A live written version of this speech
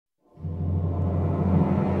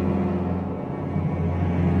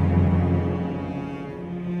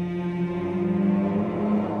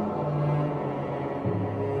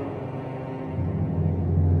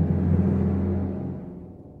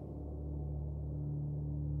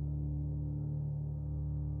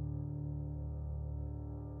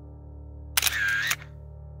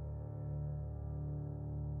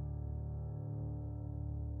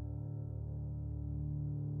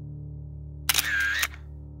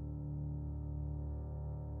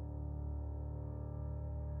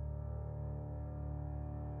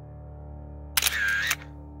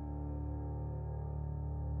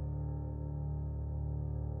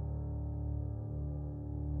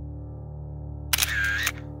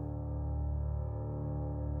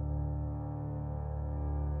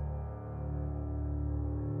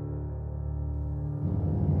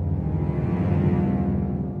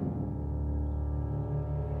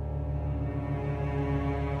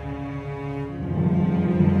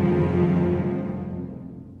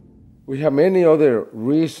We have many other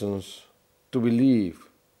reasons to believe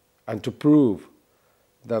and to prove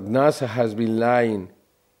that NASA has been lying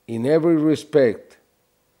in every respect,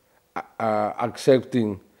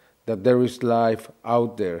 accepting that there is life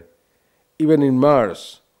out there, even in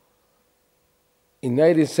Mars. In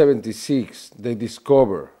 1976, they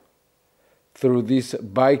discovered through this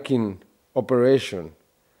Viking operation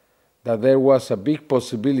that there was a big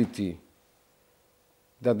possibility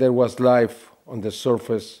that there was life on the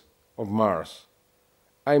surface of Mars.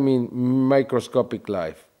 I mean microscopic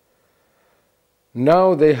life.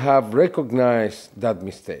 Now they have recognized that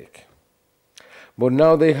mistake. But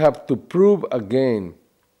now they have to prove again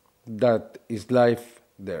that is life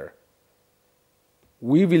there.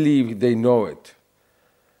 We believe they know it.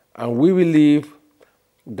 And we believe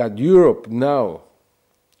that Europe now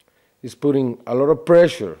is putting a lot of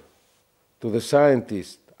pressure to the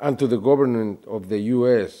scientists and to the government of the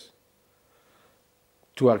US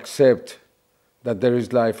to accept that there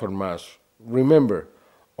is life on Mars. Remember,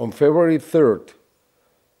 on February 3rd,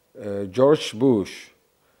 George Bush,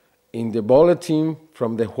 in the bulletin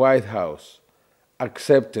from the White House,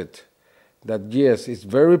 accepted that yes, it's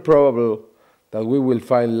very probable that we will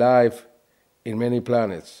find life in many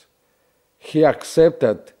planets. He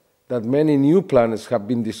accepted that many new planets have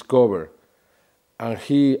been discovered, and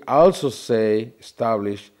he also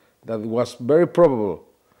established that it was very probable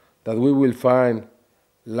that we will find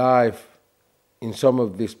life in some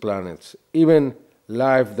of these planets, even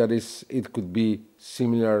life that it could be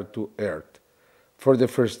similar to Earth for the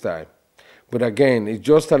first time. But again, it's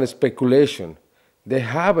just a speculation. They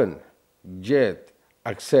haven't yet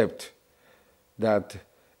accepted that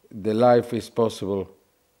the life is possible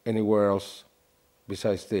anywhere else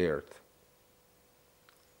besides the Earth.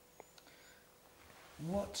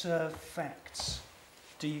 What facts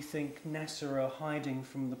do you think NASA are hiding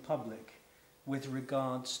from the public with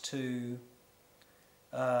regards to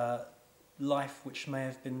life which may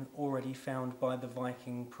have been already found by the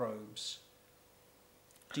Viking probes?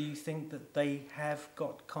 Do you think that they have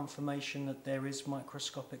got confirmation that there is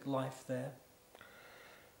microscopic life there?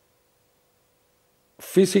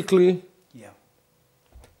 Physically, yeah.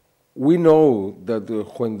 We know that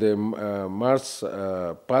when the Mars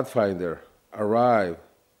Pathfinder arrived,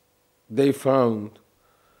 they found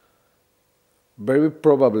very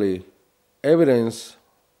probably evidence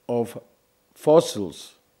of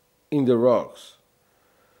fossils in the rocks.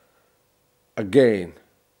 Again,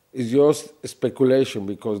 it's just speculation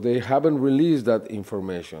because they haven't released that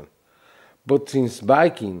information. But since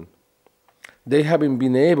Viking, they haven't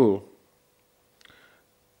been able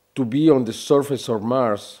to be on the surface of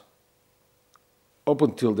Mars up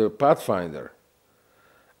until the Pathfinder.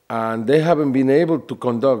 And they haven't been able to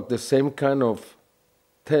conduct the same kind of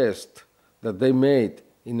test that they made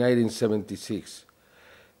in 1976.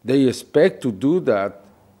 They expect to do that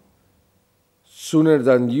sooner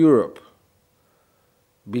than Europe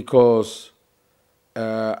because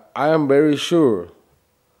I am very sure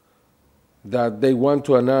that they want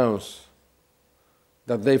to announce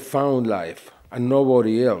that they found life and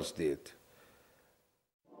nobody else did.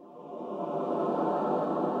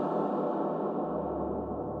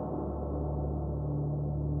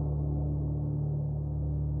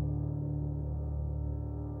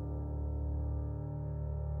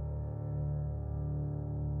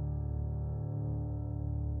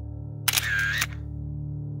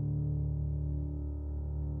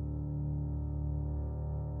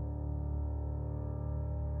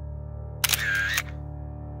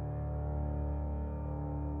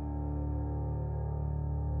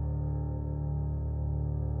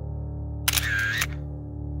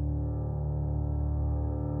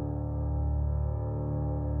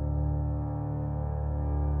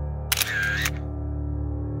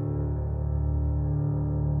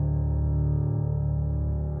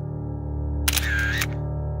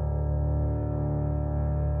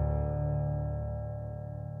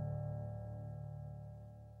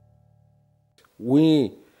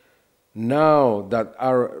 We now that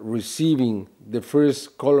are receiving the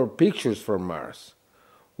first color pictures from Mars,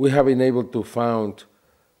 we have been able to find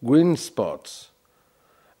green spots,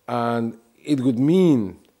 and it would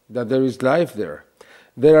mean that there is life there.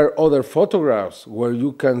 There are other photographs where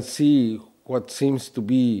you can see what seems to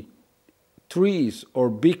be trees or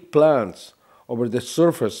big plants over the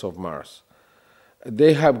surface of Mars.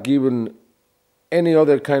 They have given any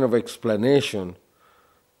other kind of explanation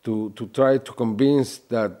to try to convince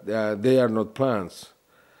that they are not plants.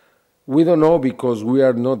 We don't know because we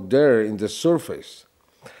are not there in the surface.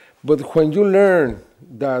 But when you learn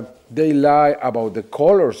that they lie about the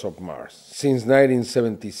colors of Mars since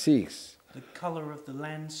 1976, the color of the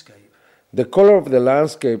landscape. The color of the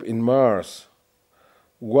landscape in Mars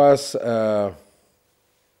was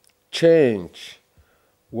changed,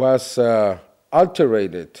 was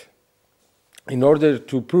altered in order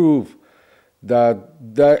to prove that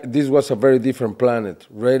this was a very different planet.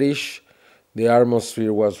 Reddish, the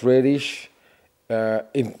atmosphere was reddish.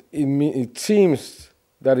 It seems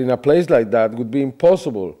that in a place like that it would be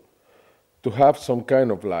impossible to have some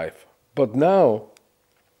kind of life. But now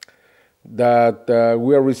that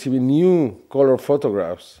we are receiving new color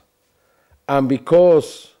photographs, and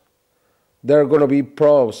because there are going to be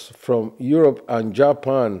probes from Europe and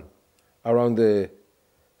Japan around the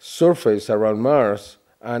surface around Mars,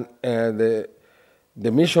 and the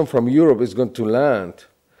mission from Europe is going to land,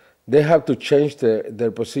 they have to change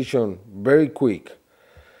their position very quick.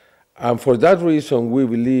 And for that reason, we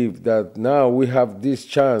believe that now we have this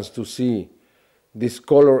chance to see these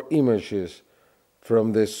color images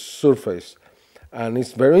from the surface. And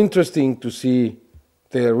it's very interesting to see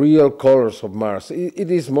the real colors of Mars. It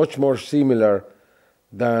is much more similar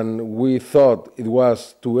than we thought it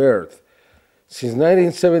was to Earth. Since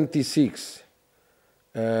 1976,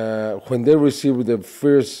 when they received the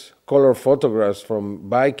first color photographs from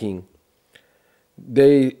Viking,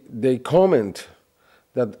 they comment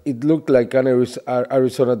that it looked like an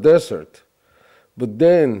Arizona desert. But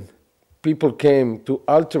then people came to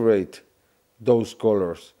alterate those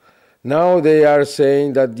colors. Now they are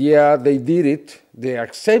saying that, yeah, they did it. They're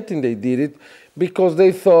accepting they did it because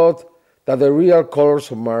they thought that the real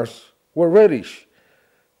colors of Mars were reddish.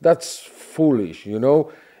 That's foolish, you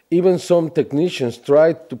know. Even some technicians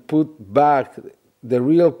tried to put back the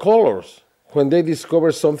real colors when they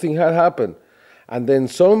discovered something had happened. And then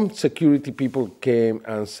some security people came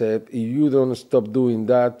and said, if you don't stop doing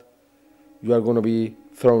that, you are going to be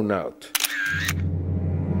thrown out.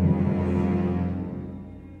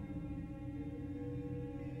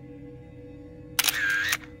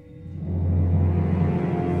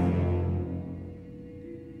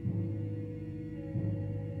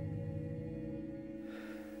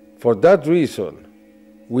 For that reason,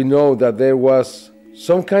 we know that there was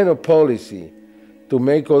some kind of policy to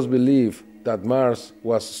make us believe that Mars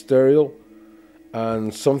was sterile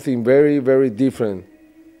and something very, very different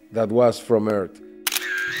that was from Earth.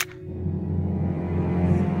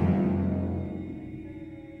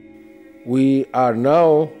 We are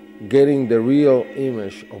now getting the real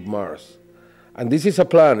image of Mars. And this is a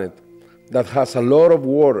planet that has a lot of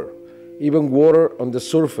water, even water on the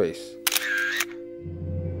surface.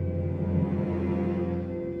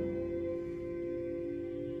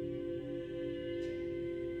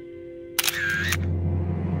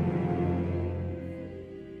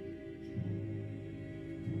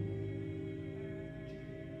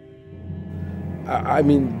 I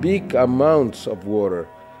mean, big amounts of water.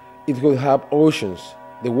 It will have oceans.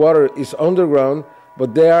 The water is underground,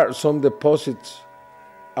 but there are some deposits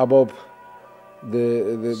above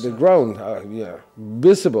the ground,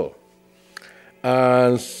 visible.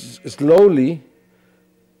 And slowly,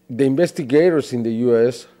 the investigators in the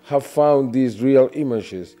US have found these real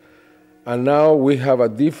images. And now we have a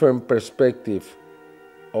different perspective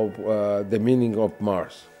of the meaning of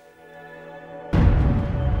Mars.